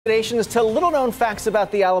Recommendations to little-known facts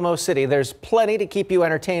about the Alamo City. There's plenty to keep you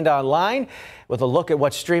entertained online. With a look at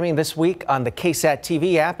what's streaming this week on the KSAT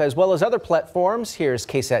TV app, as well as other platforms, here's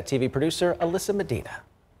KSAT TV producer Alyssa Medina.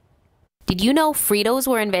 Did you know Fritos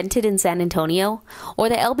were invented in San Antonio? Or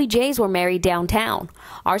the LBJs were married downtown?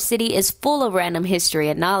 Our city is full of random history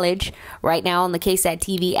and knowledge. Right now on the KSAT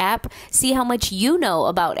TV app, see how much you know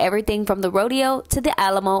about everything from the rodeo to the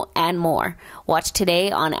Alamo and more. Watch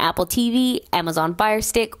today on Apple TV, Amazon Fire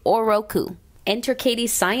Stick, or Roku. Enter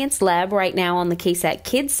Katie's Science Lab right now on the KSAT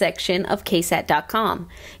Kids section of KSAT.com.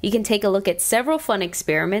 You can take a look at several fun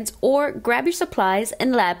experiments or grab your supplies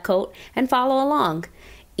and lab coat and follow along.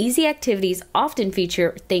 Easy activities often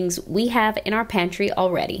feature things we have in our pantry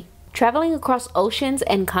already. Traveling across oceans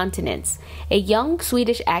and continents, a young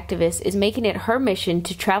Swedish activist is making it her mission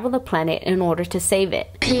to travel the planet in order to save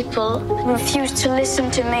it. People refused to listen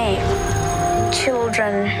to me.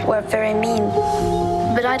 Children were very mean.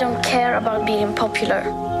 But I don't care about being popular.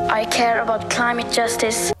 I care about climate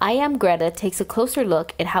justice. I Am Greta takes a closer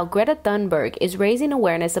look at how Greta Thunberg is raising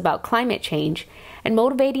awareness about climate change and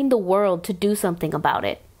motivating the world to do something about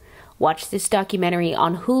it. Watch this documentary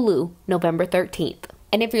on Hulu November 13th.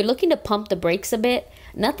 And if you're looking to pump the brakes a bit,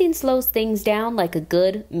 nothing slows things down like a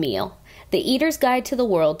good meal. The Eater's Guide to the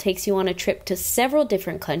World takes you on a trip to several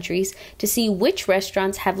different countries to see which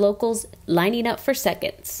restaurants have locals lining up for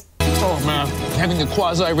seconds. Oh man, having a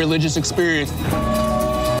quasi-religious experience.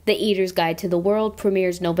 The Eater's Guide to the World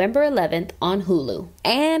premieres November 11th on Hulu.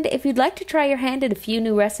 And if you'd like to try your hand at a few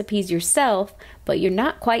new recipes yourself, but you're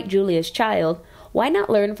not quite Julia's child, why not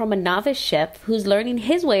learn from a novice chef who's learning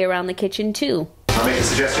his way around the kitchen too? Can I make a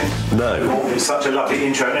suggestion? No. It's such a lovely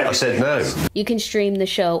intro. I said no. You can stream the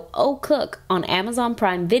show Oh Cook on Amazon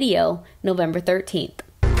Prime Video November 13th.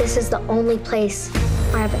 This is the only place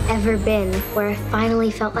I've ever been where I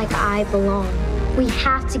finally felt like I belong. We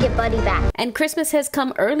have to get Buddy back. And Christmas has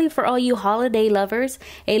come early for all you holiday lovers.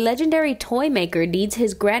 A legendary toy maker needs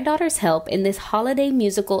his granddaughter's help in this holiday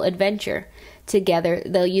musical adventure. Together,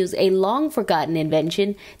 they'll use a long-forgotten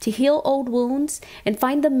invention to heal old wounds and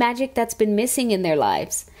find the magic that's been missing in their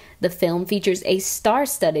lives. The film features a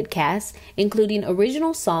star-studded cast, including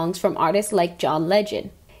original songs from artists like John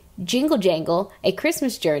Legend. Jingle Jangle, A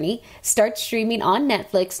Christmas Journey, starts streaming on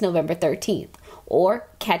Netflix November 13th, or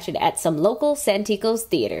catch it at some local Santikos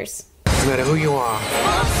theaters. No matter who you are,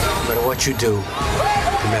 no matter what you do,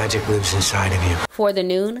 the magic lives inside of you. For the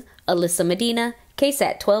noon, Alyssa Medina,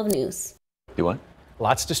 KSAT 12 News. You what?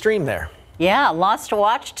 Lots to stream there. Yeah, lots to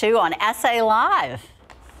watch too on SA Live.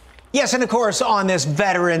 Yes, and of course, on this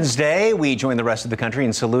Veterans Day, we join the rest of the country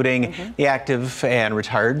in saluting the active and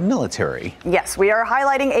retired military. Yes, we are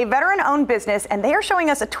highlighting a veteran-owned business, and they are showing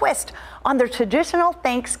us a twist on their traditional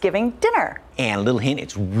Thanksgiving dinner. And a little hint,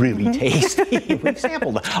 it's really tasty. We've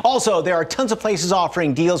sampled it. Also, there are tons of places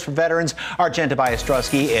offering deals for veterans. Our Jen Tobias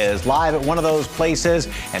Strusky is live at one of those places,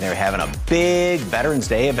 and they're having a big Veterans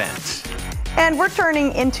Day event. And we're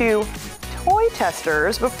turning into toy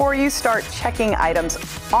testers before you start checking items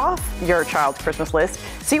off your child's Christmas list.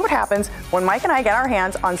 See what happens when Mike and I get our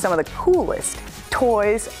hands on some of the coolest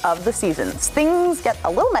toys of the seasons. Things get a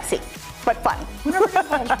little messy, but fun.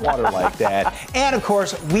 Water like that. And of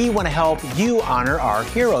course, we want to help you honor our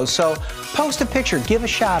heroes. So post a picture, give a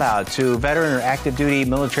shout out to veteran or active duty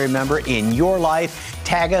military member in your life.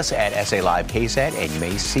 Tag us at SA Live KSAT, and you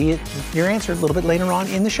may see your answer a little bit later on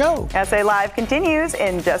in the show. SA Live continues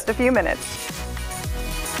in just a few minutes.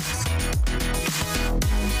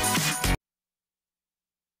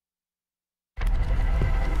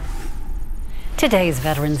 Today is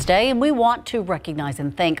Veterans Day, and we want to recognize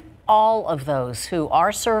and thank all of those who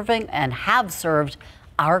are serving and have served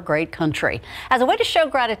our great country. As a way to show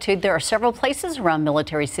gratitude, there are several places around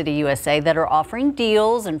Military City, USA that are offering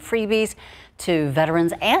deals and freebies to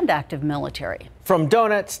veterans and active military. From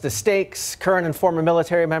donuts to steaks, current and former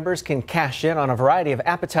military members can cash in on a variety of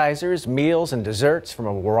appetizers, meals, and desserts from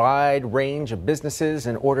a wide range of businesses.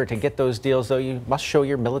 In order to get those deals, though, you must show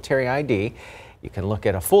your military ID. You can look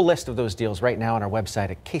at a full list of those deals right now on our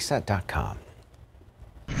website at KSAT.com.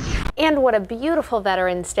 And what a beautiful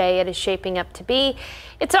Veterans Day it is shaping up to be.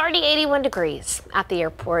 It's already 81 degrees at the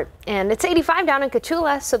airport, and it's 85 down in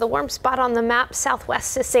Cotulla, so the warm spot on the map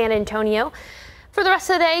southwest is San Antonio. For the rest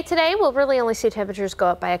of the day today, we'll really only see temperatures go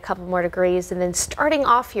up by a couple more degrees, and then starting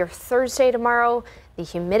off your Thursday tomorrow, the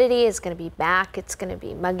humidity is going to be back. It's going to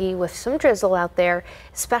be muggy with some drizzle out there,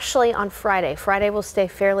 especially on Friday. Friday will stay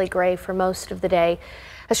fairly gray for most of the day.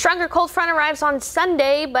 A stronger cold front arrives on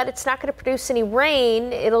Sunday, but it's not going to produce any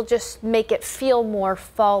rain. It'll just make it feel more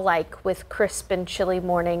fall-like with crisp and chilly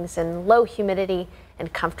mornings and low humidity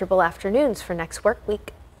and comfortable afternoons for next work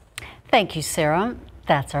week. Thank you, Sarah.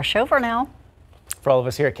 That's our show for now. For all of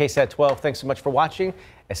us here at KSAT 12, thanks so much for watching.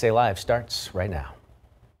 SA Live starts right now.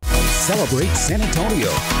 Celebrate San Antonio.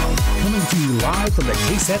 Coming to you live from the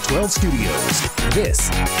KSAT 12 studios. This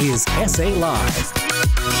is SA Live.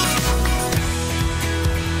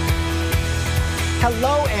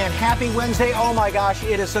 Hello and happy Wednesday. Oh my gosh,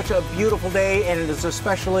 it is such a beautiful day, and it is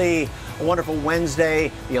especially a wonderful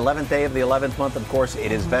Wednesday, the 11th day of the 11th month. Of course,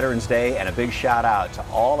 it is Veterans Day, and a big shout out to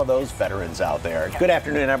all of those veterans out there. Good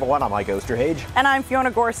afternoon, everyone. I'm Mike Osterhage. And I'm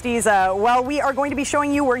Fiona Gorstees. Well, we are going to be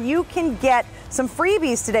showing you where you can get some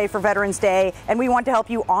freebies today for Veterans Day, and we want to help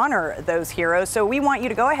you honor those heroes. So we want you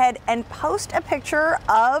to go ahead and post a picture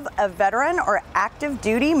of a veteran or active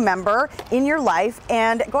duty member in your life,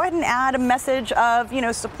 and go ahead and add a message of,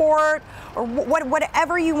 support or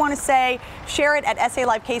whatever you want to say. Share it at SA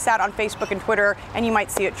Live KSAT on Facebook and Twitter, and you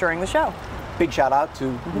might see it during the show. Big shout out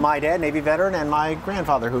to my dad, Navy veteran, and my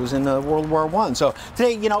grandfather, who was in World War I. So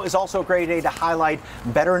today, is also a great day to highlight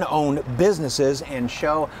veteran-owned businesses and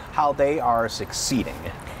show how they are succeeding.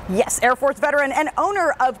 Yes, Air Force veteran and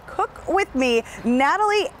owner of Cook With Me,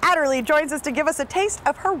 Natalie Adderley, joins us to give us a taste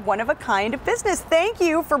of her one-of-a-kind business. Thank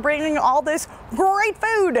you for bringing all this great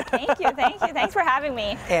food. Thank you. Thanks for having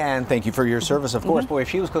me. And thank you for your service, of course. Boy, if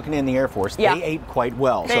she was cooking in the Air Force, they ate quite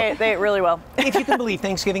well. They ate really well. If you can believe,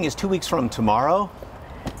 Thanksgiving is 2 weeks from tomorrow.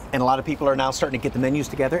 And a lot of people are now starting to get the menus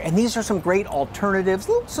together. And these are some great alternatives,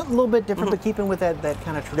 something a little bit different, but keeping with that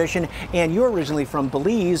kind of tradition. And you're originally from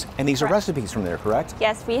Belize, and these are recipes from there, correct?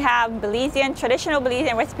 Yes, we have traditional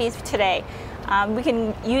Belizean recipes today. We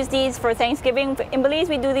can use these for Thanksgiving. In Belize,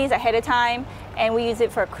 we do these ahead of time, and we use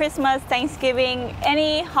it for Christmas, Thanksgiving,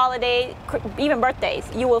 any holiday, even birthdays.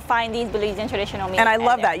 You will find these Belizean traditional meals. And I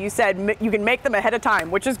love that. You said you can make them ahead of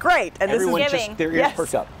time, which is great. And everyone this is just their ears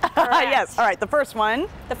perked up. Yes. All right, the first one.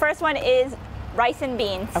 The first one is rice and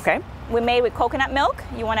beans. Okay. We made with coconut milk.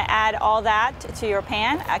 You want to add all that to your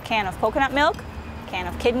pan. A can of coconut milk, a can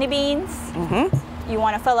of kidney beans. You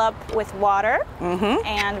want to fill up with water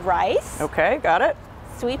and rice. Okay, got it.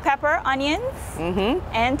 Sweet pepper, onions,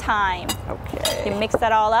 and thyme. Okay. You mix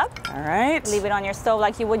that all up. All right. Leave it on your stove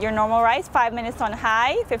like you would your normal rice. 5 minutes on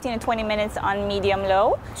high, 15 to 20 minutes on medium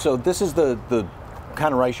low. So this is the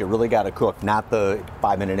kind of rice you really got to cook, not the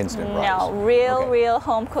 5-minute instant rice. No, real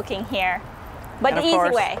home cooking here. But the easy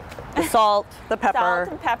way. The salt, the pepper. Salt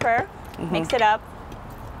and pepper. Mix it up.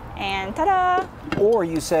 And ta-da! Or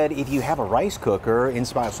you said if you have a rice cooker,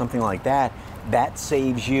 inspired something like that, that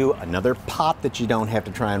saves you another pot that you don't have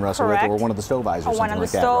to try and wrestle with, or one of the stove eyes or something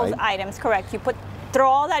like that, right? One of the stove items, correct. You throw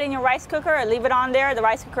all that in your rice cooker or leave it on there. The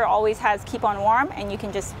rice cooker always has keep on warm, and you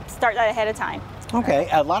can just start that ahead of time. Okay,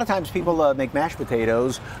 a lot of times people make mashed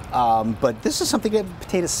potatoes, but this is something, a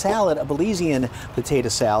potato salad, a Belizean potato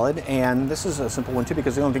salad, and this is a simple one too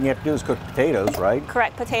because the only thing you have to do is cook potatoes, right?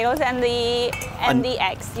 Correct, potatoes and the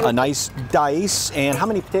eggs. A nice dice, and how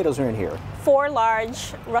many potatoes are in here? 4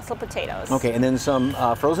 large Russell potatoes. Okay, and then some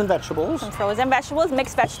frozen vegetables. Some frozen vegetables,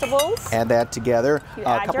 mixed vegetables. Add that together. You a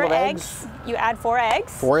add couple your of eggs. You add 4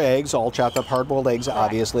 eggs. 4 eggs, all chopped up, hard-boiled eggs,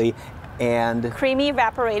 obviously. And creamy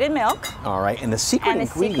evaporated milk. All right, and the secret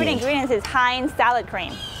ingredient is Heinz salad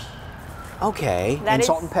cream. Okay, and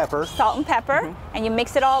salt and pepper. Salt and pepper, and you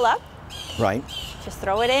mix it all up. Right. Just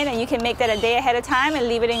throw it in, and you can make that a day ahead of time and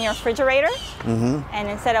leave it in your refrigerator. And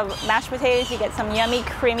instead of mashed potatoes, you get some yummy,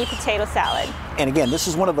 creamy potato salad. And again, this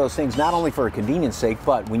is one of those things, not only for convenience sake,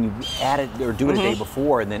 but when you add it or do it a day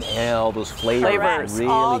before, and then all those flavors really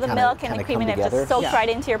all the kinda, milk and the creaminess just soaks right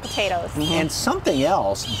into your potatoes. And something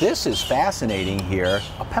else, this is fascinating here,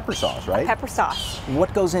 a pepper sauce, right? A pepper sauce.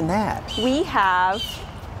 What goes in that? We have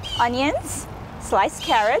onions, sliced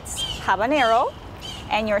carrots, habanero,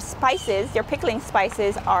 and your spices, your pickling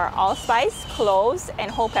spices are allspice, cloves,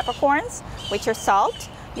 and whole peppercorns with your salt.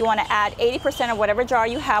 You want to add 80% of whatever jar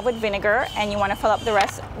you have with vinegar, and you want to fill up the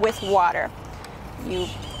rest with water. You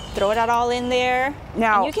throw that all in there.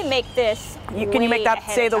 Now, and you can make this. Can you make that,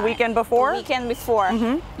 say, the weekend before? The weekend before.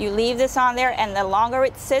 You leave this on there, and the longer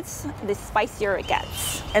it sits, the spicier it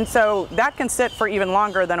gets. And so that can sit for even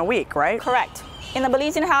longer than a week, right? Correct. In the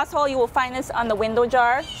Belizean household, you will find this on the window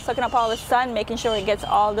jar, soaking up all the sun, making sure it gets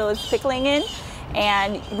all those pickling in.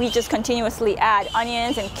 And we just continuously add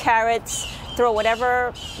onions and carrots, throw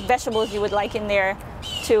whatever vegetables you would like in there,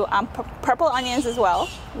 to purple onions as well.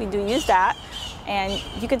 We do use that. And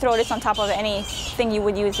you can throw this on top of anything you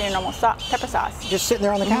would use in your normal pepper sauce. Just sitting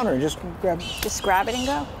there on the counter and just grab it. Just grab it and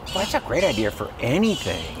go. Well, that's a great idea for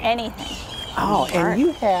anything. Anything. Oh, and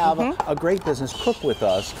you have a great business, Cook With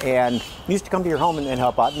Us, and you used to come to your home and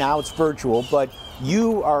help out. Now it's virtual, but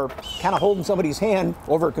you are kind of holding somebody's hand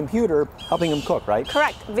over a computer, helping them cook, right?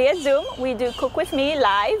 Correct. Via Zoom, we do Cook With Me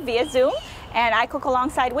live via Zoom, and I cook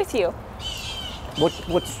alongside with you.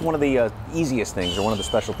 What's one of the easiest things, or one of the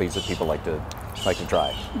specialties that people like to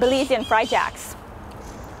try? Belizean fried jacks.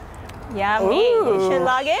 Yummy. You should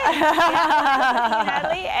log in. Yeah,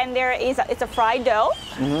 Natalie. And it's a fried dough,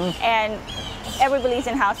 and every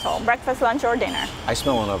Belizean household, breakfast, lunch, or dinner. I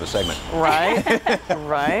smell another segment. Right,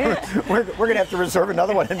 right. We're going to have to reserve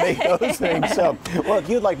another one and make those things. So, well, if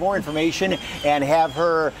you'd like more information and have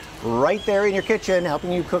her right there in your kitchen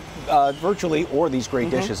helping you cook virtually, or these great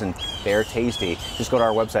dishes, and they're tasty, just go to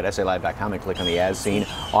our website, SALive.com, and click on the As Seen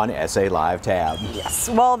on SA Live tab. Yes,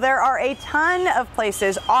 well, there are a ton of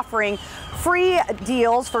places offering free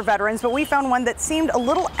deals for veterans, but we found one that seemed a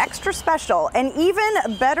little extra special. An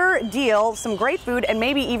even better deal, some great food, and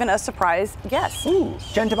maybe even a surprise guest. Ooh,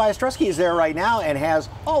 Jen Tobias Trusky is there right now and has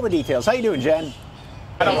all the details. How you doing, Jen?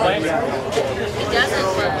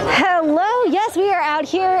 Hello, yes, we are out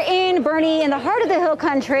here in Boerne in the heart of the Hill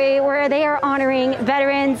Country where they are honoring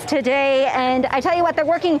veterans today. And I tell you what, they're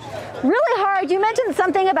working really hard. You mentioned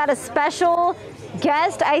something about a special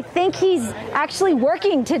guest. I think he's actually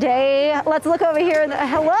working today. Let's look over here.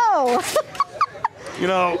 Hello. You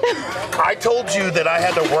know, I told you that I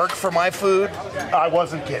had to work for my food. I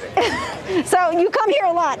wasn't kidding. So you come here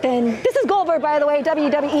a lot then. This is Goldberg, by the way,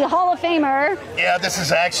 WWE Hall of Famer. Yeah, this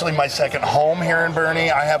is actually my second home here in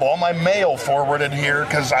Boerne. I have all my mail forwarded here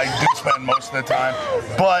because I do spend most of the time.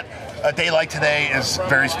 But a day like today is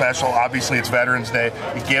very special. Obviously, it's Veterans Day.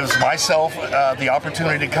 It gives myself the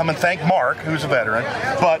opportunity to come and thank Mark, who's a veteran,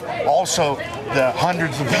 but also the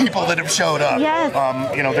hundreds of people that have showed up. Yes.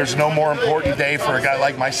 You know, there's no more important day for a guy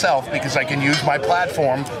like myself because I can use my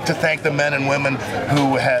platform to thank the men and women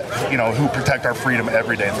who who protect our freedom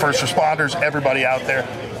every day. First responders, everybody out there,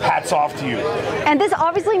 hats off to you. And this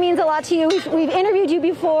obviously means a lot to you. We've interviewed you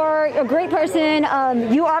before, a great person.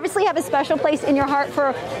 You obviously have a special place in your heart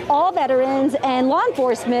for all veterans and law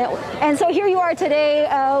enforcement. And so here you are today.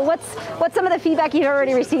 What's some of the feedback you've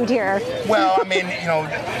already received here? Well, I mean, you know,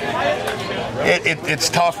 it's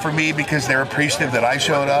tough for me because they're appreciative that I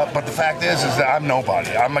showed up. But the fact is that I'm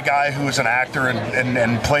nobody. I'm a guy who is an actor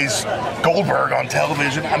and plays Goldberg on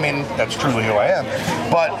television. I mean, that's truly who I am.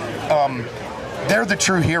 But they're the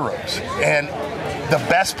true heroes. And the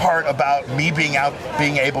best part about me being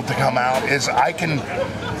able to come out is I can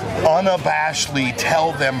unabashedly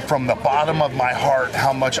tell them from the bottom of my heart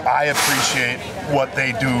how much I appreciate what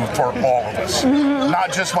they do for all of us.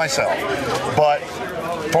 Not just myself, but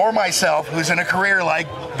for myself, who's in a career like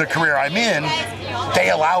the career I'm in, they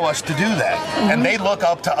allow us to do that. And they look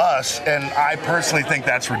up to us, and I personally think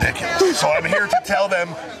that's ridiculous. So I'm here to tell them,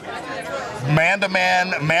 man to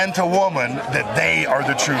man, man to woman, that they are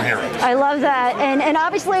the true heroes. I love that. And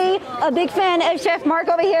obviously a big fan of Chef Mark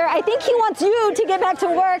over here. I think he wants you to get back to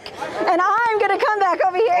work, and I'm going to come back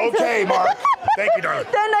over here. Okay, Mark. Thank you, darling.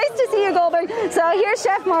 Then nice to see you, Goldberg. So here's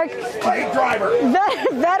Chef Mark. Great driver.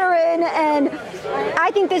 Veteran, and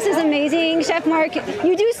I think this is amazing. Chef Mark,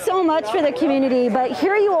 you do so much for the community, but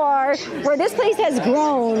here you are where this place has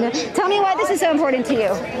grown. Tell me why this is so important to you.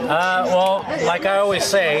 Well, like I always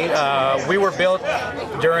say, we were built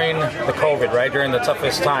during the COVID, right? During the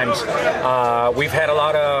toughest times. We've had a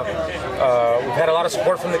lot of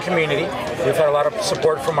support from the community. We've had a lot of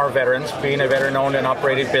support from our veterans, being a veteran-owned and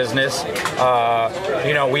operated business.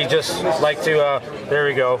 You know, we just like to. There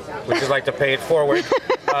we go. We just like to pay it forward.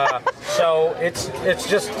 So it's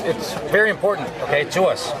very important, okay, to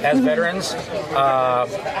us as veterans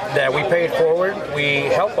that we pay it forward. We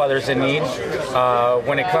help others in need.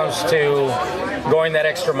 When it comes to going that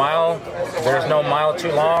extra mile, there's no mile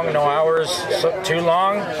too long, no hours too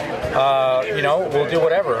long. You know, we'll do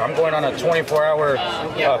whatever. I'm going on a 24-hour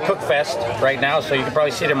cook fest right now, so you can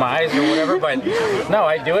probably see it in my eyes or whatever. But no,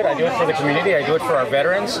 I do it. I do it for the community. I do it for our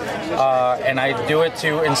veterans, and I do it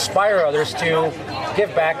to inspire others to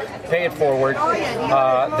give back, pay it forward.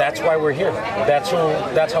 That's why we're here. That's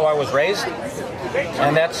how I was raised,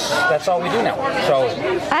 and that's all we do now. So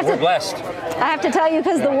we're blessed. I have to tell you,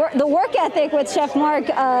 because the work ethic with Chef Mark,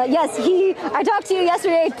 yes, I talked to you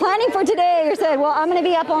yesterday, planning for today. You said, well, I'm going to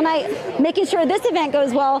be up all night making sure this event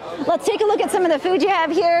goes well. Let's take a look at some of the food you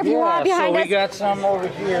have here, if you want, behind us. So we got some over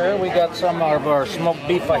here. We got some of our smoked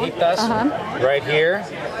beef fajitas right here.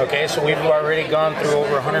 Okay, so we've already gone through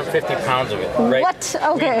over 150 pounds of it, right? What?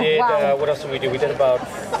 Okay, we did, wow. What else did we do? We did about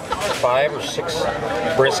 5 or 6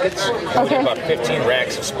 briskets. And we did about 15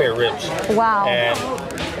 racks of spare ribs. Wow. And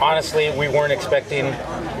honestly, we weren't expecting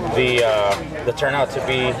the turnout to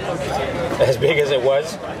be as big as it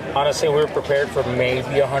was. Honestly, we were prepared for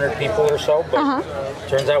maybe 100 people or so, but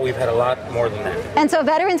turns out we've had a lot more than that. And so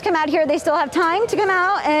veterans come out here, they still have time to come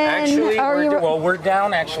out and... Actually, we're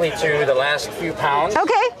down actually to the last few pounds.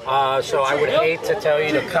 Okay. So I would hate to tell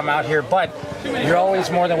you to come out here, but you're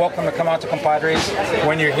always more than welcome to come out to Compadres.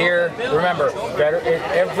 When you're here, remember,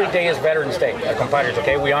 every day is Veterans Day at Compadres,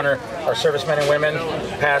 okay? We honor our servicemen and women,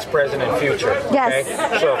 past, present, and future. Yes.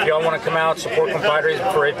 Okay? So if y'all want to come out, support Compadres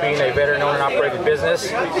for it being a veteran-owned and operated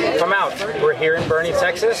business, come out. We're here in Boerne,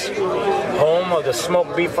 Texas, home of the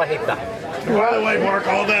smoked beef fajita. By the way, Mark,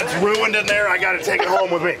 all that's ruined in there. I got to take it home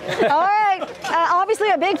with me. All right. Obviously,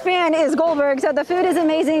 a big fan is Goldberg, so the food is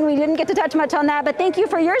amazing. We didn't get to touch much on that, but thank you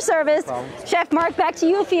for your service. Chef Mark, back to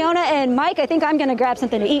you, Fiona, and Mike. I think I'm going to grab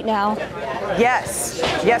something to eat now. Yes.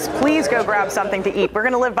 Yes, please go grab something to eat. We're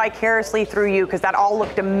going to live vicariously through you because that all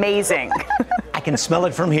looked amazing. I can smell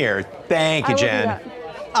it from here. Thank you, Jen.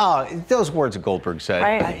 Oh, those words that Goldberg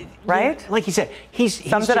said. Right? Like he said, he's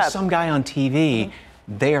just some guy on TV.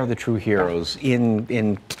 They are the true heroes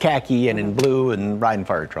in khaki and in blue and riding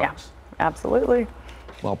fire trucks. Yeah, absolutely.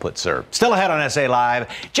 Well put, sir. Still ahead on SA Live.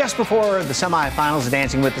 Just before the semifinals of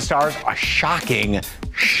Dancing with the Stars, a shocking,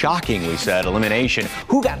 we said, elimination.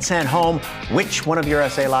 Who got sent home? Which one of your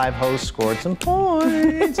SA Live hosts scored some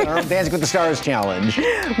points in our own Dancing with the Stars challenge?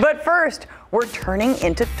 But first, we're turning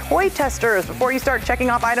into toy testers. Before you start checking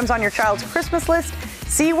off items on your child's Christmas list,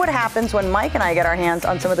 see what happens when Mike and I get our hands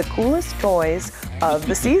on some of the coolest toys of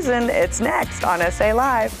the season. It's next on SA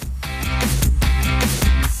Live.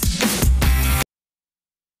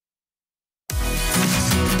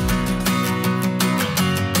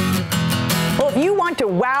 Well, if you want to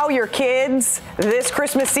wow your kids this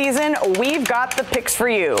Christmas season, we've got the picks for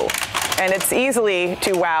you. And it's easily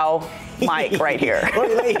to wow Mike right here.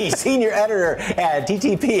 Lori Leahy, senior editor at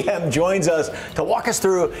TTPM, joins us to walk us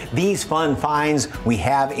through these fun finds we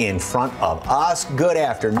have in front of us. Good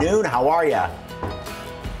afternoon. How are you?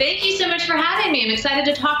 Thank you so much for having me. I'm excited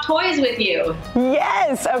to talk toys with you.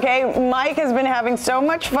 Yes. Okay. Mike has been having so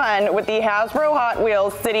much fun with the Hasbro Hot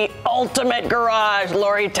Wheels City Ultimate Garage.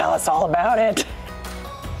 Lori, tell us all about it.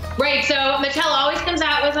 Right, so Mattel always comes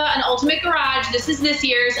out with an Ultimate Garage. This is this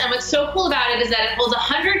year's, and what's so cool about it is that it holds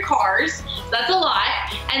 100 cars. So that's a lot.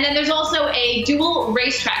 And then there's also a dual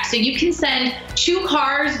racetrack, so you can send 2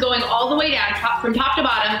 cars going all the way down from top to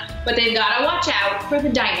bottom, but they've got to watch out for the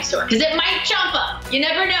dinosaur, because it might jump them. You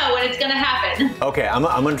never know when it's going to happen. Okay, I'm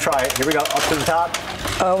going to try it. Here we go, up to the top.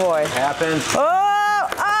 Oh, boy. Happened. Oh,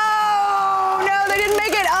 no, they didn't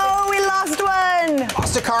make it. Oh, we lost one.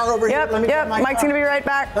 Lost a car over here. Let me get my Mike's going to be right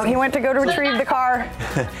back. He went to go to retrieve the car.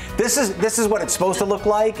 This is what it's supposed to look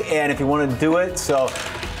like, and if you want to do it, so.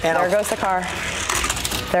 And there goes the car.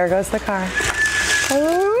 There goes the car.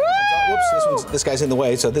 Whoops, this guy's in the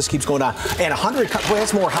way, so this keeps going on. And 100, boy,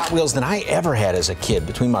 that's more Hot Wheels than I ever had as a kid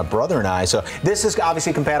between my brother and I. So this is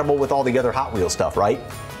obviously compatible with all the other Hot Wheels stuff, right?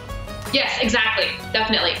 Yes, exactly.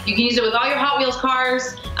 Definitely. You can use it with all your Hot Wheels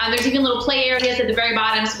cars. There's even little play areas at the very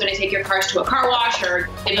bottom, so when you take your cars to a car wash or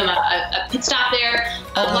give them a pit stop there.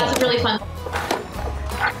 Lots of really fun.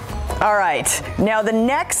 All right, now the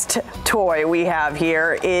next toy we have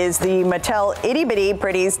here is the Mattel Itty Bitty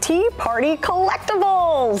Pretties Tea Party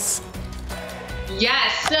Collectibles.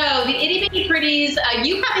 Yes, so the Itty Bitty Pretties,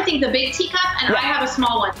 you have, I think, the big teacup, and I have a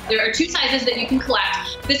small one. There are 2 sizes that you can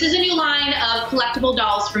collect. This is a new line of collectible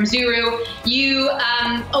dolls from Zuru. You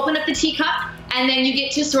open up the teacup, and then you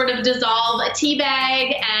get to sort of dissolve a tea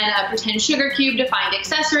bag and a pretend sugar cube to find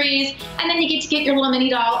accessories, and then you get to get your little mini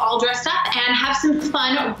doll all dressed up and have some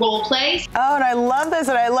fun role plays. Oh, and I love this,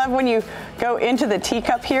 and I love when you go into the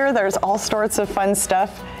teacup here, there's all sorts of fun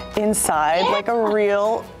stuff inside, like a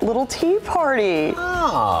real little tea party.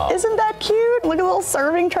 Oh. Isn't that cute? Look at the little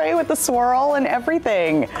serving tray with the swirl and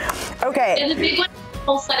everything. Okay. And the big one,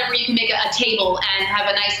 whole setup where you can make a table and have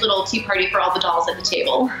a nice little tea party for all the dolls at the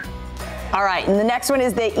table. All right, and the next one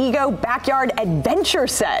is the Ego Backyard Adventure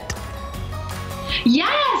Set.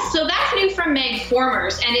 Yes, so that's new from Meg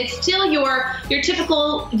Formers, and it's still your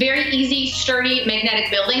typical, very easy, sturdy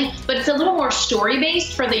magnetic building, but it's a little more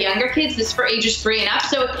story-based for the younger kids. This is for ages 3 and up.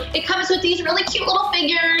 So it comes with these really cute little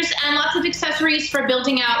figures and lots of accessories for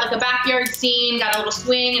building out like a backyard scene, got a little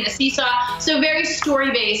swing and a seesaw. So very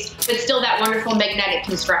story-based, but still that wonderful magnetic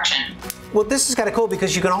construction. Well, this is kind of cool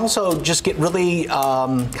because you can also just get really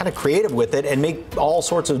kind of creative with it and make all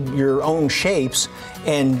sorts of your own shapes.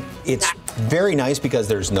 And it's very nice because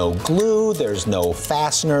there's no glue, there's no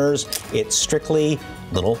fasteners. It's strictly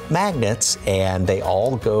little magnets, and they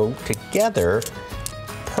all go together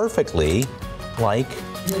perfectly like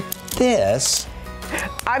this.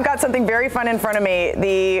 I've got something very fun in front of me,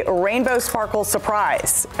 the Rainbow Sparkle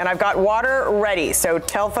Surprise. And I've got water ready, so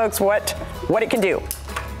tell folks what it can do.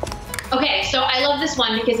 Okay, so I love this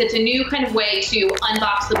one because it's a new kind of way to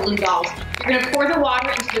unbox the balloon dolls. You're gonna pour the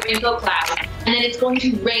water into the rainbow cloud, and then it's going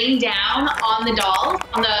to rain down on the dolls,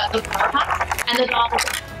 on the flower pot, and the dolls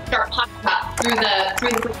start popping up through the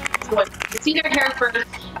so you see their hair first.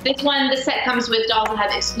 This set comes with dolls that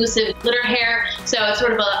have exclusive glitter hair, so it's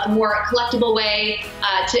sort of a more collectible way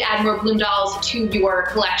to add more balloon dolls to your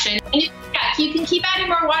collection. And you can keep adding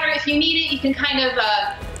more water if you need it. You can kind of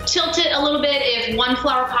tilt it a little bit if one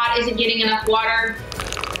flower pot isn't getting enough water.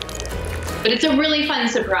 But it's a really fun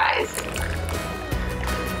surprise.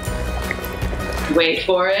 Wait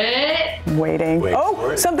for it. Waiting.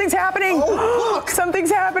 Something's happening. Oh, something's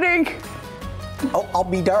happening. Oh, I'll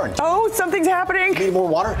be darned. Oh, something's happening. Need more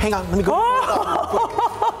water? Hang on, let me go.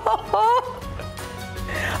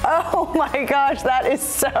 Oh my gosh, that is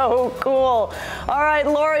so cool. All right,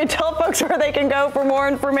 Lori, tell folks where they can go for more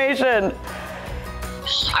information.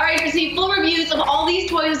 All right, to see full reviews of all these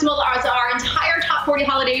toys as well as our entire Top 40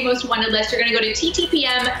 Holiday Most Wanted list, you're going to go to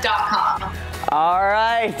ttpm.com. All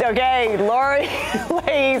right. Okay. Lori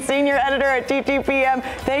Leahy, Senior Editor at TTPM,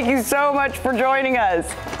 thank you so much for joining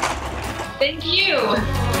us. Thank you.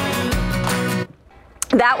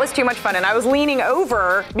 That was too much fun, and I was leaning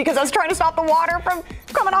over because I was trying to stop the water from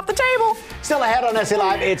coming off the table. Still ahead on SA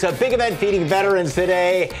Live, it's a big event feeding veterans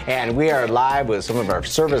today, and we are live with some of our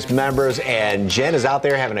service members, and Jen is out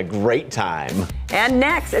there having a great time. And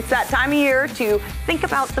next, it's that time of year to think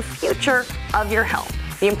about the future of your health.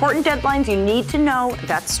 The important deadlines you need to know,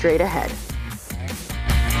 that's straight ahead.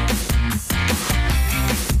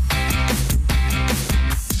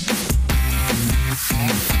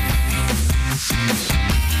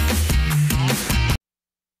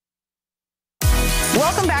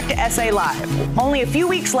 Welcome back to SA Live. Only a few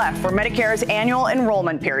weeks left for Medicare's annual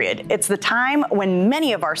enrollment period. It's the time when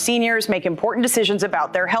many of our seniors make important decisions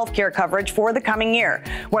about their health care coverage for the coming year.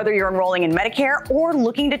 Whether you're enrolling in Medicare or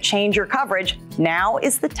looking to change your coverage, now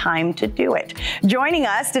is the time to do it. Joining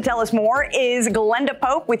us to tell us more is Glenda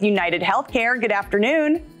Pope with United Healthcare. Good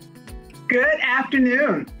afternoon. Good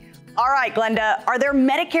afternoon. All right, Glenda, are there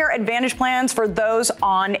Medicare Advantage plans for those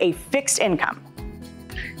on a fixed income?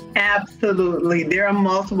 Absolutely. There are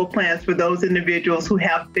multiple plans for those individuals who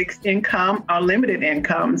have fixed income or limited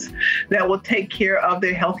incomes that will take care of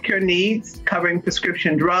their healthcare needs, covering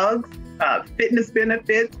prescription drugs, fitness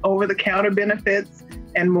benefits, over-the-counter benefits,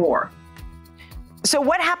 and more. So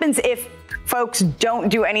what happens if folks don't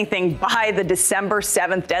do anything by the December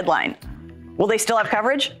 7th deadline? Will they still have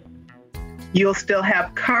coverage? You'll still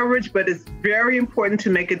have coverage, but it's very important to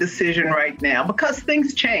make a decision right now because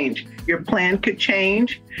things change. Your plan could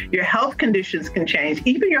change, your health conditions can change,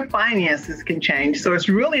 even your finances can change. So it's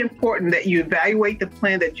really important that you evaluate the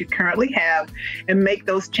plan that you currently have and make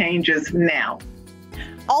those changes now.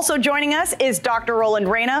 Also joining us is Dr.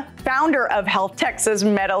 Roland Reyna, founder of Health Texas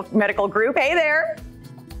Medical Group. Hey there.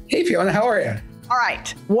 Hey, Fiona, how are you? All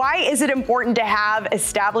right. Why is it important to have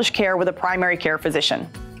established care with a primary care physician?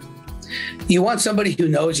 You want somebody who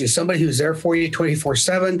knows you, somebody who's there for you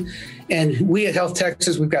 24/7. And we at Health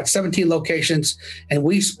Texas, we've got 17 locations, and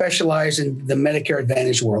we specialize in the Medicare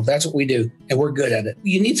Advantage world. That's what we do, and we're good at it.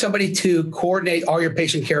 You need somebody to coordinate all your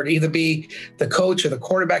patient care, to either be the coach or the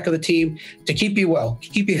quarterback of the team, to keep you well, to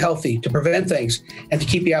keep you healthy, to prevent things, and to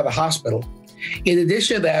keep you out of the hospital. In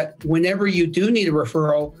addition to that, whenever you do need a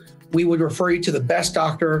referral, we would refer you to the best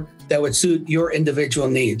doctor that would suit your individual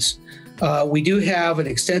needs. We do have an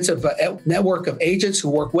extensive network of agents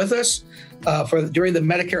who work with us during the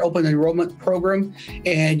Medicare Open Enrollment Program,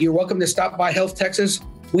 and you're welcome to stop by Health Texas.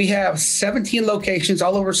 We have 17 locations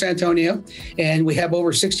all over San Antonio, and we have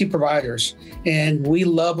over 60 providers, and we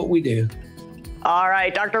love what we do. All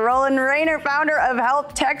right, Dr. Roland Reyna, founder of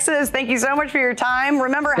Health Texas, thank you so much for your time.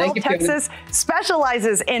 Remember, Health Texas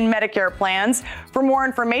specializes in Medicare plans. For more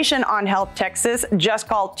information on Health Texas, just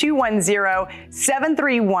call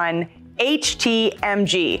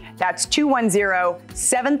 210-731-HTMG. That's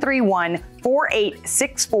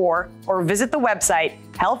 210-731-4864, or visit the website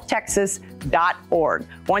healthtexas.org.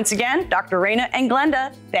 Once again, Dr. Reyna and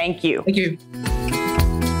Glenda, thank you. Thank you.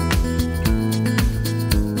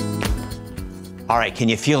 All right, can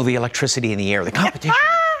you feel the electricity in the air, the competition?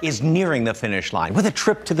 is nearing the finish line with a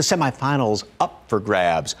trip to the semifinals up for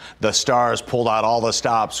grabs. The Stars pulled out all the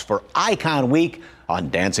stops for Icon Week on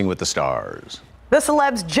Dancing with the Stars. The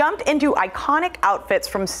celebs jumped into iconic outfits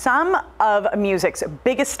from some of music's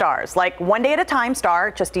biggest stars, like One Day at a Time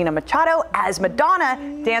star Justina Machado as Madonna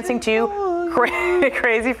dancing to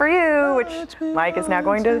Crazy for You, which Mike is now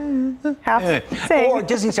going to have to sing. Or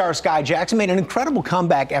Disney star Sky Jackson made an incredible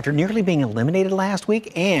comeback after nearly being eliminated last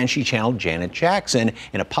week, and she channeled Janet Jackson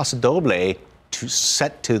in a paso doble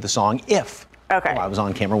set to the song If. Okay. I was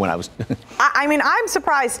on camera when I was... I mean, I'm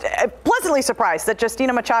surprised, pleasantly surprised that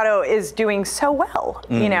Justina Machado is doing so well.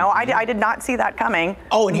 You know, I did not see that coming.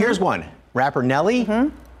 Oh, and here's one. Rapper Nelly,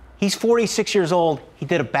 he's 46 years old. He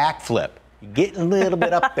did a backflip. You're getting a little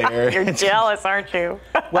bit up there. You're jealous, aren't you?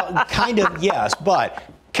 Well, kind of, yes, but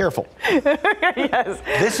careful. Yes.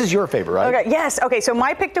 This is your favorite, right? Okay, yes. Okay, so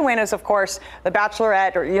my pick to win is, of course, the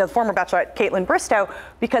Bachelorette, or, the former Bachelorette, Kaitlyn Bristowe,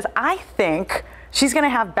 because I think she's going to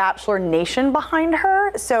have Bachelor Nation behind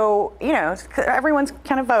her. So, everyone's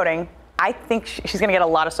kind of voting. I think she's going to get a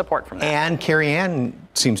lot of support from that. And Carrie Ann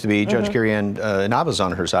seems to be, Judge Carrie Ann Naba's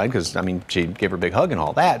on her side because, she gave her a big hug and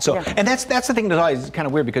all that. So, and that's the thing that's always kind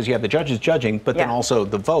of weird because you have the judges judging, but then also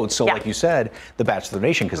the votes. So, like you said, the Bachelor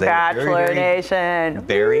Nation, because they are Nation.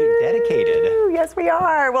 Very dedicated. Yes, we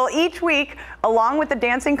are. Well, each week, along with the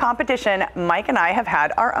dancing competition, Mike and I have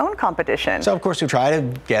had our own competition. So, of course, we try to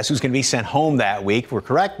guess who's going to be sent home that week. If we're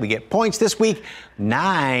correct, we get points. This week,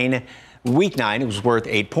 9. Week 9, it was worth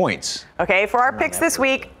 8 points. Okay, for our picks this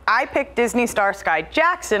week, I picked Disney star Sky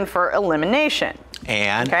Jackson for elimination.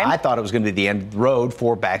 And I thought it was going to be the end of the road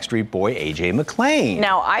for Backstreet Boy AJ McLean.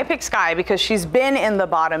 Now, I picked Sky because she's been in the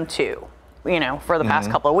bottom 2, for the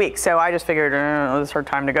past couple of weeks. So I just figured this is her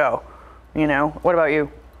time to go. What about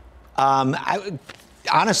you?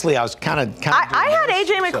 Honestly, I was kind of. I had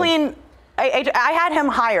AJ McLean. I had him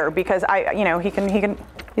higher because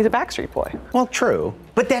he's a Backstreet Boy. Well, true.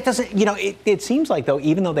 But that doesn't, it seems like, though,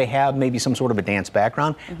 even though they have maybe some sort of a dance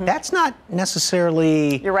background, that's not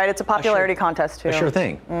necessarily... You're right, it's a popularity contest, too. A sure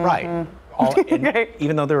thing, right.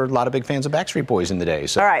 Even though there are a lot of big fans of Backstreet Boys in the day.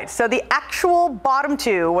 So. All right, so the actual bottom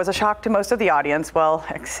 2 was a shock to most of the audience, well,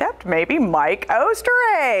 except maybe Mike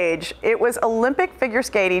Osterhage. It was Olympic figure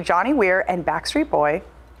skating Johnny Weir and Backstreet Boy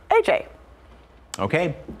AJ.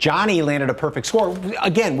 Okay, Johnny landed a perfect score,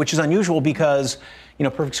 again, which is unusual because,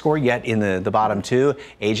 perfect score yet in the bottom 2.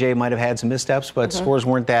 AJ might have had some missteps, but scores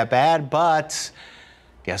weren't that bad. But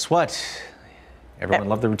guess what? Everyone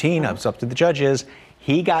loved the routine. It's up to the judges.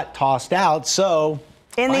 He got tossed out, so...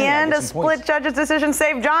 In the end, a split judge's decision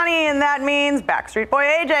saved Johnny, and that means Backstreet Boy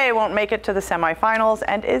AJ won't make it to the semifinals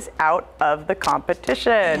and is out of the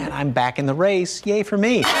competition. And I'm back in the race. Yay for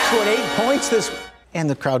me. Scored 8 points this... And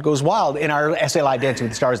the crowd goes wild in our SA Live Dancing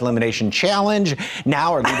with the Stars Elimination Challenge.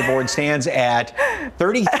 Now our leaderboard stands at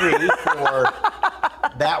 33 for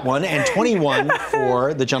that one and 21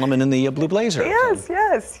 for the gentleman in the blue blazer. Yes.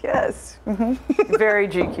 Very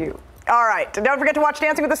GQ. All right, don't forget to watch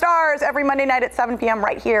Dancing with the Stars every Monday night at 7 p.m.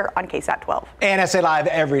 right here on KSAT 12. And SA Live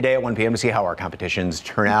every day at 1 p.m. to see how our competitions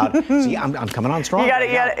turn out. See, I'm coming on strong. You got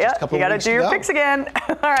to do your picks again.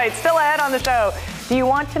 All right, still ahead on the show. Do you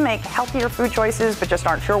want to make healthier food choices but just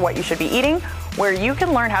aren't sure what you should be eating? Where you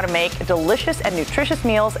can learn how to make delicious and nutritious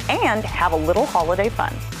meals and have a little holiday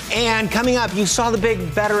fun. And coming up, you saw the big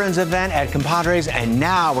veterans event at Compadres, and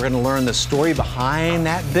now we're going to learn the story behind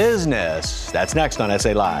that business. That's next on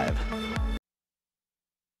SA Live.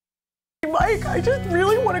 Mike, I just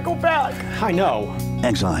really want to go back. I know.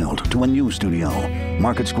 Exiled to a new studio,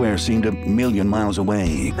 Market Square seemed a million miles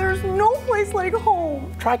away. There's no place like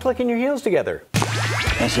home. Try clicking your heels together.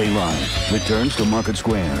 SA Live returns to Market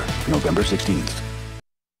Square November 16th.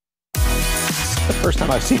 The first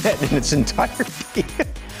time I've seen that in its entirety.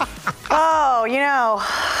 Oh,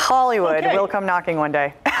 Hollywood will come knocking one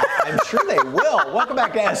day. I'm sure they will. Welcome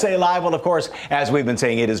back to SA Live. Well, of course, as we've been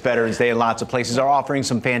saying, it is Veterans Day, and lots of places are offering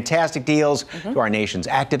some fantastic deals to our nation's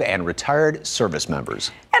active and retired service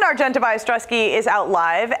members. And our Jen Tobias Drusky is out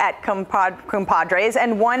live at Compadres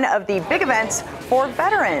and one of the big events for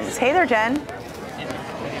veterans. Hey there, Jen.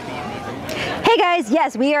 Hey guys,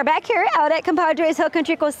 yes, we are back here out at Compadres Hill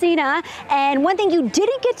Country Cocina, and one thing you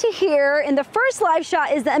didn't get to hear in the first live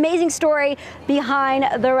shot is the amazing story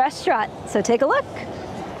behind the restaurant. So take a look.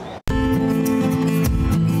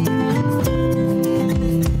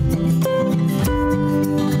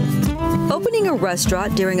 Opening a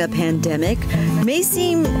restaurant during a pandemic may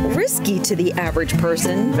seem risky to the average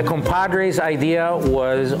person. The compadres idea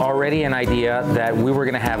was already an idea that we were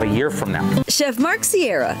going to have a year from now. Chef Mark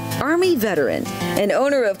Sierra, Army veteran and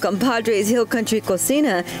owner of Compadres Hill Country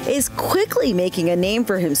Cocina, is quickly making a name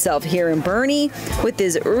for himself here in Boerne with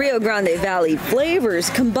his Rio Grande Valley flavors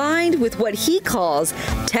combined with what he calls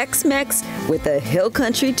Tex-Mex with a Hill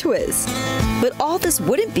Country twist. But all this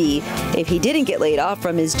wouldn't be if he didn't get laid off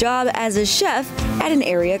from his job as a chef at an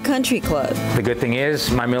area country club. The good thing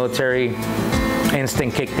is my military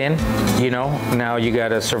instinct kicked in, you know, now you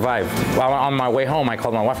gotta survive. On my way home, I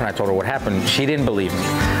called my wife and I told her what happened. She didn't believe me,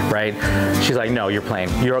 right? She's like, no, you're playing.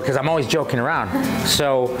 Because I'm always joking around.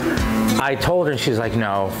 So I told her and she's like,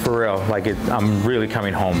 no, for real, like I'm really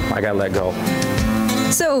coming home. I gotta let go.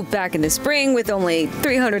 So back in the spring, with only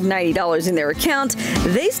 $390 in their account,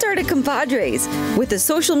 they started Compadres with a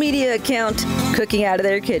social media account cooking out of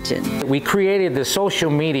their kitchen. We created the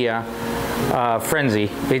social media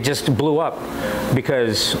frenzy. It just blew up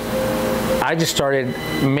because I just started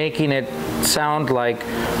making it sound like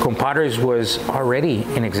Compadres was already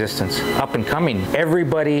in existence, up and coming.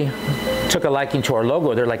 Everybody took a liking to our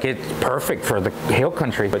logo. They're like, it's perfect for the Hill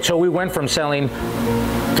Country. But so we went from selling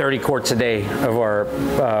 30 quarts a day of our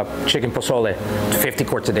chicken pozole, 50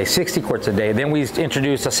 quarts a day, 60 quarts a day. Then we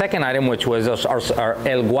introduced a second item, which was our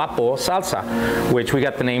El Guapo salsa, which we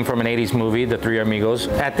got the name from an 80s movie, The Three Amigos.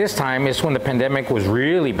 At this time, it's when the pandemic was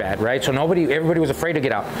really bad, right? So everybody was afraid to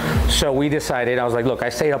get out. So we decided, I was like, look, I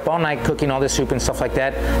stayed up all night cooking all this soup and stuff like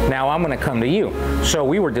that. Now I'm gonna come to you. So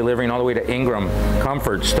we were delivering all the way to Ingram,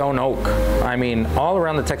 Comfort, Stone Oak. I mean, all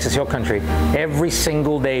around the Texas Hill Country, every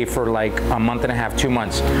single day for like a month and a half, 2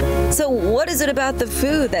 months. So what is it about the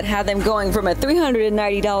food that had them going from a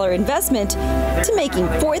 $390 investment to making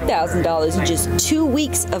 $4,000 in just 2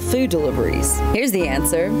 weeks of food deliveries? Here's the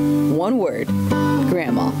answer. One word.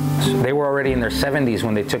 Grandma. They were already in their 70s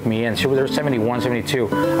when they took me in. They were 71, 72.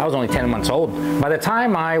 I was only 10 months old. By the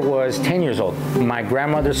time I was 10 years old, my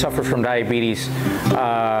grandmother suffered from diabetes,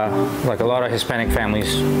 like a lot of Hispanic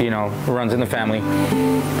families, you know, runs in the family.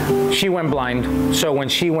 She went blind. So when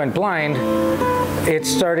she went blind, it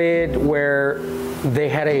started where they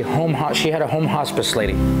had she had a home hospice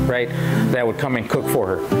lady, right, that would come and cook for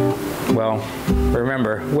her. Well,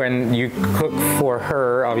 remember, when you cook for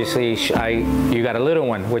her, obviously, you got a little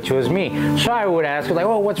one, which was me. So I would ask her, like,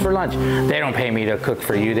 oh, what's for lunch? They don't pay me to cook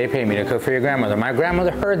for you. They pay me to cook for your grandmother. My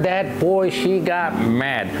grandmother heard that. Boy, she got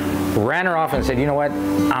mad. Ran her off and said, you know what?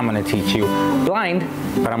 I'm going to teach you. Blind,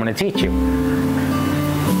 but I'm going to teach you.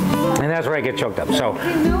 And that's where I get choked up. So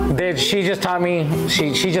she just taught me,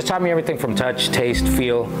 she just taught me everything from touch, taste,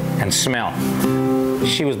 feel, and smell.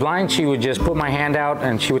 She was blind. She would just put my hand out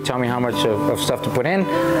and she would tell me how much of stuff to put in.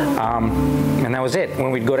 And that was it. When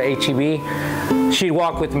we'd go to H-E-B, she'd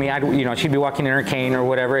walk with me. She'd be walking in her cane or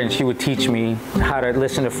whatever, and she would teach me how to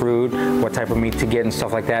listen to food, what type of meat to get and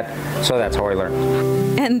stuff like that. So that's how I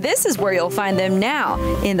learned. And this is where you'll find them now,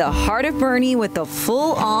 in the heart of Boerne with a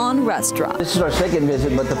full-on restaurant. This is our second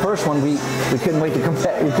visit, but the first one we couldn't wait to come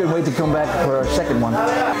back. We couldn't wait to come back for our second one.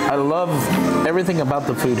 I love everything about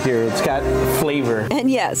the food here. It's got flavor. And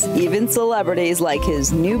yes, even celebrities like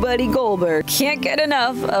his new buddy Goldberg can't get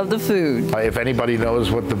enough of the food. If anybody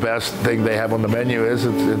knows what the best thing they have on the menu is,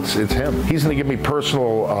 it's him. He's going to give me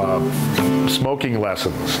personal smoking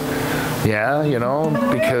lessons. Yeah, you know,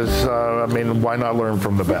 because, I mean, why not learn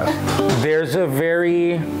from the best? There's a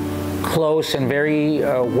very close and very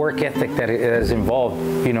work ethic that is involved,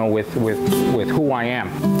 you know, with who I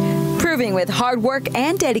am. Proving with hard work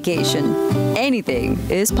and dedication, anything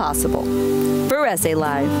is possible. For SA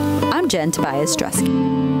Live, I'm Jen Tobias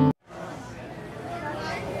Stresky.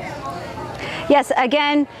 Yes,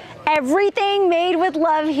 again, everything made with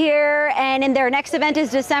love here, and in their next event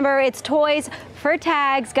is December. It's Toys for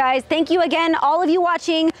Tags, guys. Thank you again, all of you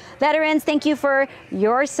watching, veterans. Thank you for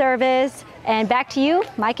your service. And back to you,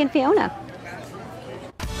 Mike and Fiona.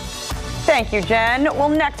 Thank you, Jen. Well,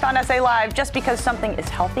 next on SA Live, just because something is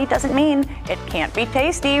healthy doesn't mean it can't be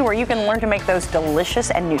tasty, where you can learn to make those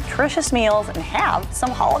delicious and nutritious meals and have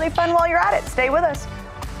some holiday fun while you're at it. Stay with us.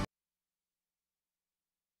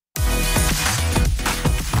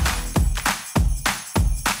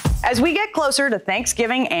 As we get closer to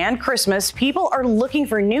Thanksgiving and Christmas, people are looking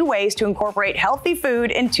for new ways to incorporate healthy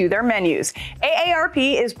food into their menus.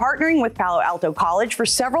 AARP is partnering with Palo Alto College for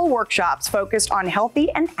several workshops focused on healthy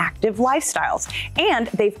and active lifestyles, and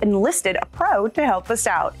they've enlisted a pro to help us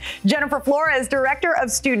out. Jennifer Flores, Director of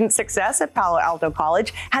Student Success at Palo Alto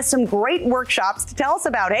College, has some great workshops to tell us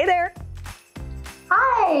about. Hey there.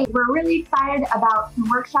 Hi, we're really excited about some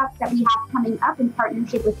workshops that we have coming up in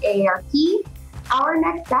partnership with AARP. Our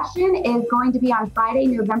next session is going to be on Friday,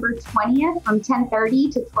 November 20th from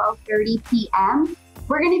 10:30 to 12:30 p.m.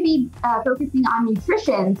 We're going to be focusing on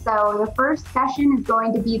nutrition. So the first session is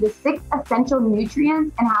going to be the 6 essential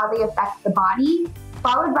nutrients and how they affect the body,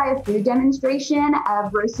 followed by a food demonstration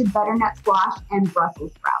of roasted butternut squash and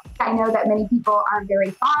Brussels sprouts. I know that many people aren't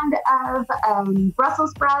very fond of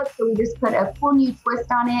Brussels sprouts, so we just put a cool new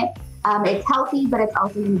twist on it. It's healthy, but it's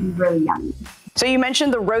also going to be really yummy. So you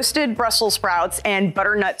mentioned the roasted Brussels sprouts and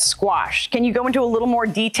butternut squash. Can you go into a little more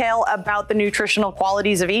detail about the nutritional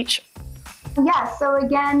qualities of each? Yeah, so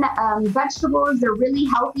again, vegetables are really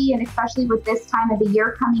healthy, and especially with this time of the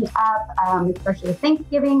year coming up, especially with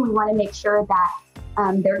Thanksgiving, we want to make sure that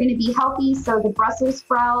they're going to be healthy. So the Brussels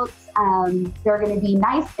sprouts, they're going to be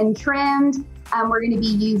nice and trimmed. We're going to be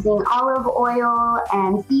using olive oil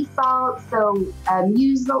and sea salt, so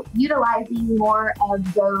utilizing more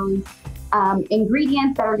of those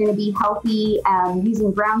ingredients that are going to be healthy,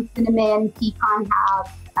 using ground cinnamon, pecan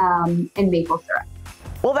halves, and maple syrup.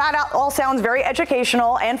 Well, that all sounds very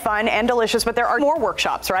educational and fun and delicious, but there are more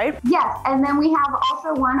workshops, right? Yes, and then we have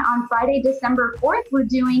also one on Friday, December 4th. We're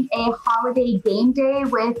doing a holiday game day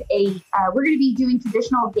with we're going to be doing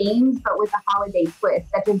traditional games, but with a holiday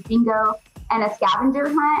twist, such as bingo and a scavenger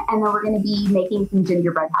hunt, and then we're going to be making some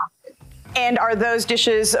gingerbread houses. And are those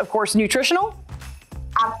dishes, of course, nutritional?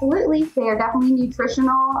 Absolutely, they are definitely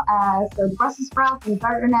nutritional. So the Brussels sprouts and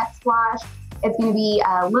butternut squash, it's going to be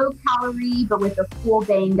low calorie, but with a full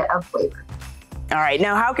bang of flavor. All right.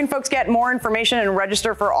 Now, how can folks get more information and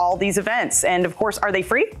register for all these events? And of course, are they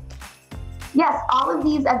free? Yes, all of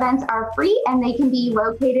these events are free, and they can be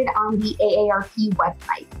located on the AARP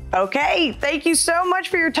website. Okay. Thank you so much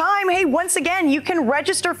for your time. Hey, once again, you can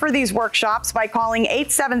register for these workshops by calling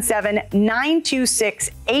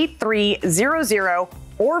 877-926-8300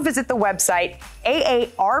 or visit the website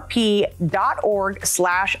aarp.org/San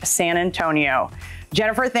Antonio.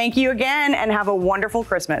 Jennifer, thank you again and have a wonderful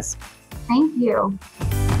Christmas. Thank you.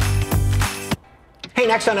 Hey,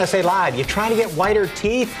 next on SA Live, you trying to get whiter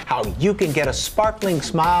teeth? How you can get a sparkling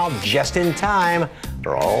smile just in time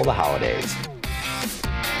for all the holidays.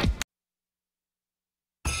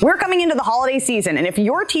 We're coming into the holiday season, and if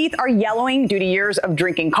your teeth are yellowing due to years of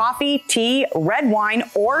drinking coffee, tea, red wine,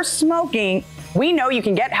 or smoking, we know you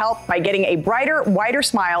can get help by getting a brighter, whiter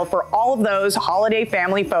smile for all of those holiday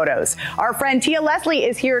family photos. Our friend Tia Leslie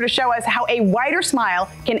is here to show us how a whiter smile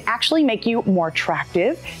can actually make you more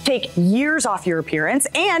attractive, take years off your appearance,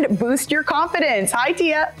 and boost your confidence. Hi,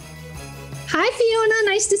 Tia. Hi, Fiona.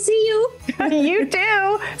 Nice to see you. You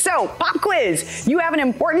too. So, pop quiz. You have an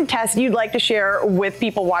important test you'd like to share with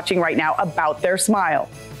people watching right now about their smile.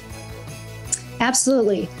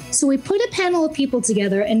 Absolutely. So we put a panel of people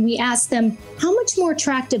together and we asked them, how much more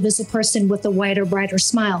attractive is a person with a whiter, brighter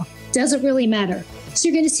smile? Does it really matter? So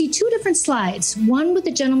you're going to see 2 different slides, one with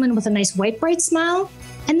a gentleman with a nice white, bright smile,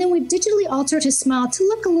 and then we've digitally altered his smile to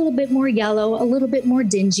look a little bit more yellow, a little bit more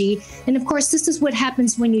dingy. And of course, this is what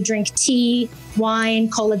happens when you drink tea, wine,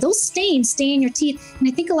 cola. Those stains stay in your teeth. And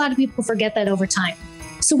I think a lot of people forget that over time.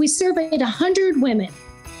 So we surveyed 100 women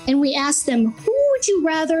and we asked them, who would you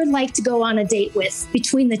rather like to go on a date with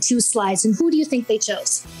between the 2 slides? And who do you think they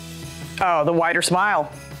chose? Oh, the whiter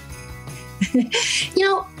smile. You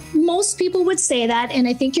know, most people would say that, and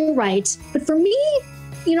I think you're right. But for me,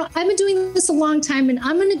 you know, I've been doing this a long time, and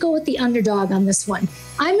I'm going to go with the underdog on this one.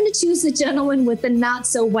 I'm going to choose the gentleman with the not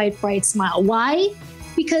so white, bright smile. Why?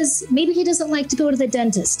 Because maybe he doesn't like to go to the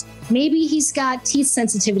dentist. Maybe he's got teeth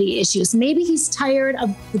sensitivity issues. Maybe he's tired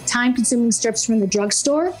of the time-consuming strips from the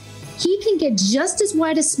drugstore. He can get just as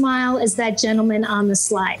wide a smile as that gentleman on the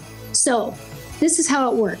slide. So this is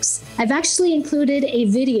how it works. I've actually included a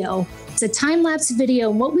video. It's a time-lapse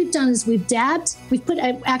video. And what we've done is we've put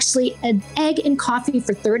actually an egg in coffee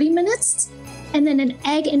for 30 minutes and then an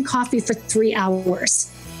egg in coffee for 3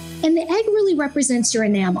 hours. And the egg really represents your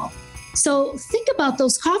enamel. So think about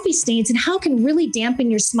those coffee stains and how it can really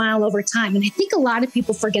dampen your smile over time. And I think a lot of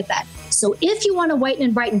people forget that. So if you want to whiten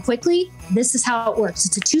and brighten quickly, this is how it works.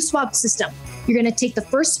 It's a 2-swab system. You're going to take the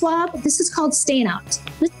first swab. This is called stain out.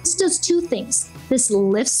 This does 2 things. This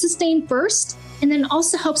lifts the stain first, and then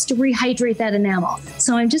also helps to rehydrate that enamel.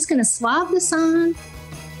 So I'm just going to swab this on.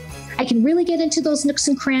 I can really get into those nooks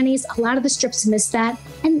and crannies. A lot of the strips miss that.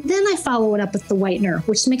 And then I follow it up with the whitener,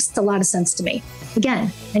 which makes a lot of sense to me.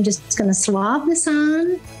 Again, I'm just going to swab this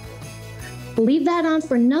on. Leave that on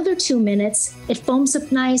for another 2 minutes. It foams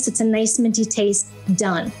up nice. It's a nice minty taste.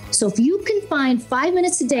 Done. So if you can find 5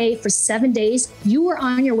 minutes a day for 7 days, you are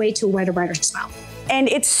on your way to a whiter, brighter smile. And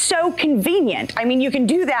it's so convenient. I mean, you can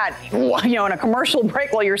do that, in a commercial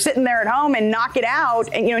break while you're sitting there at home and knock it out,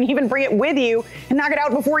 and and even bring it with you and knock it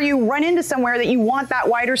out before you run into somewhere that you want that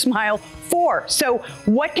wider smile for. So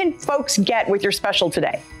what can folks get with your special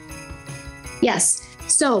today? Yes.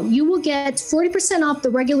 So you will get 40% off the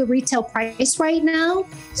regular retail price right now,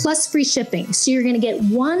 plus free shipping. So you're going to get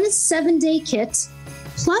one 7-day kit,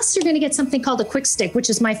 plus you're going to get something called a quick stick, which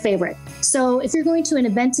is my favorite. So if you're going to an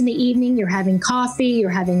event in the evening, you're having coffee, you're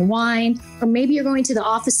having wine, or maybe you're going to the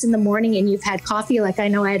office in the morning and you've had coffee, like I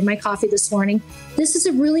know I had my coffee this morning. This is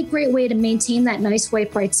a really great way to maintain that nice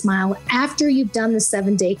white bright smile after you've done the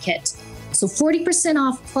 7-day kit. So 40%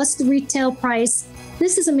 off plus the retail price.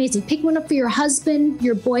 This is amazing. Pick one up for your husband,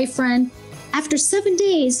 your boyfriend. After 7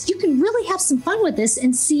 days, you can really have some fun with this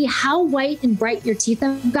and see how white and bright your teeth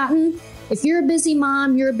have gotten. If you're a busy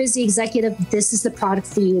mom, you're a busy executive, this is the product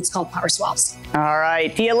for you. It's called Power Swabs. All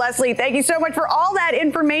right, Tia Leslie, thank you so much for all that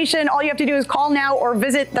information. All you have to do is call now or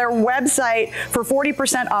visit their website for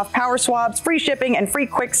 40% off Power Swabs, free shipping, and free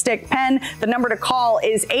quick stick pen. The number to call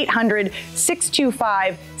is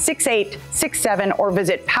 800-625-6867 or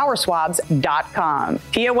visit powerswabs.com.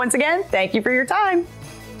 Tia, once again, thank you for your time.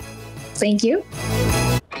 Thank you.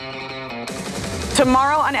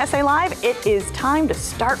 Tomorrow on SA Live, it is time to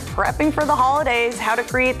start prepping for the holidays, how to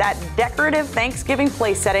create that decorative Thanksgiving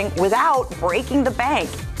place setting without breaking the bank.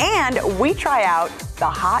 And we try out the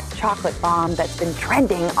hot chocolate bomb that's been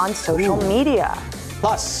trending on social media.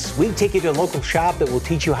 Plus, we take you to a local shop that will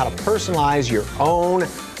teach you how to personalize your own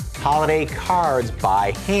holiday cards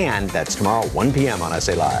by hand. That's tomorrow at 1 p.m. on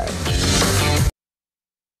SA Live.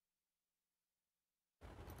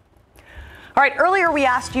 All right, earlier we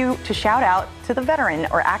asked you to shout out to the veteran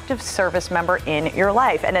or active service member in your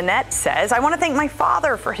life. And Annette says, I want to thank my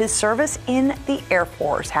father for his service in the Air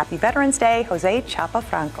Force. Happy Veterans Day, Jose Chapa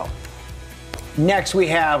Franco. Next, we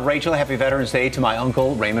have Rachel. Happy Veterans Day to my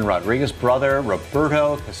uncle, Raymond Rodriguez, brother,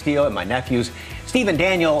 Roberto Castillo, and my nephews, Stephen,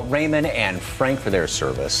 Daniel, Raymond, and Frank for their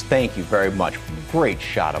service. Thank you very much. Great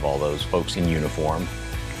shot of all those folks in uniform.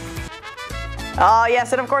 Oh,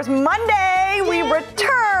 yes, and of course, Monday, we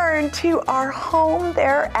return to our home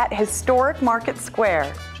there at historic Market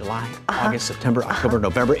Square. July, August, September, October,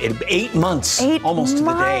 November, 8 months, almost to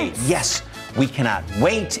the day. Yes, we cannot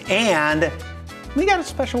wait, and we got a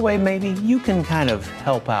special way maybe you can kind of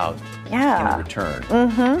help out in return.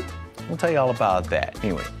 We'll tell you all about that.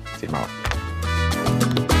 Anyway, see you tomorrow.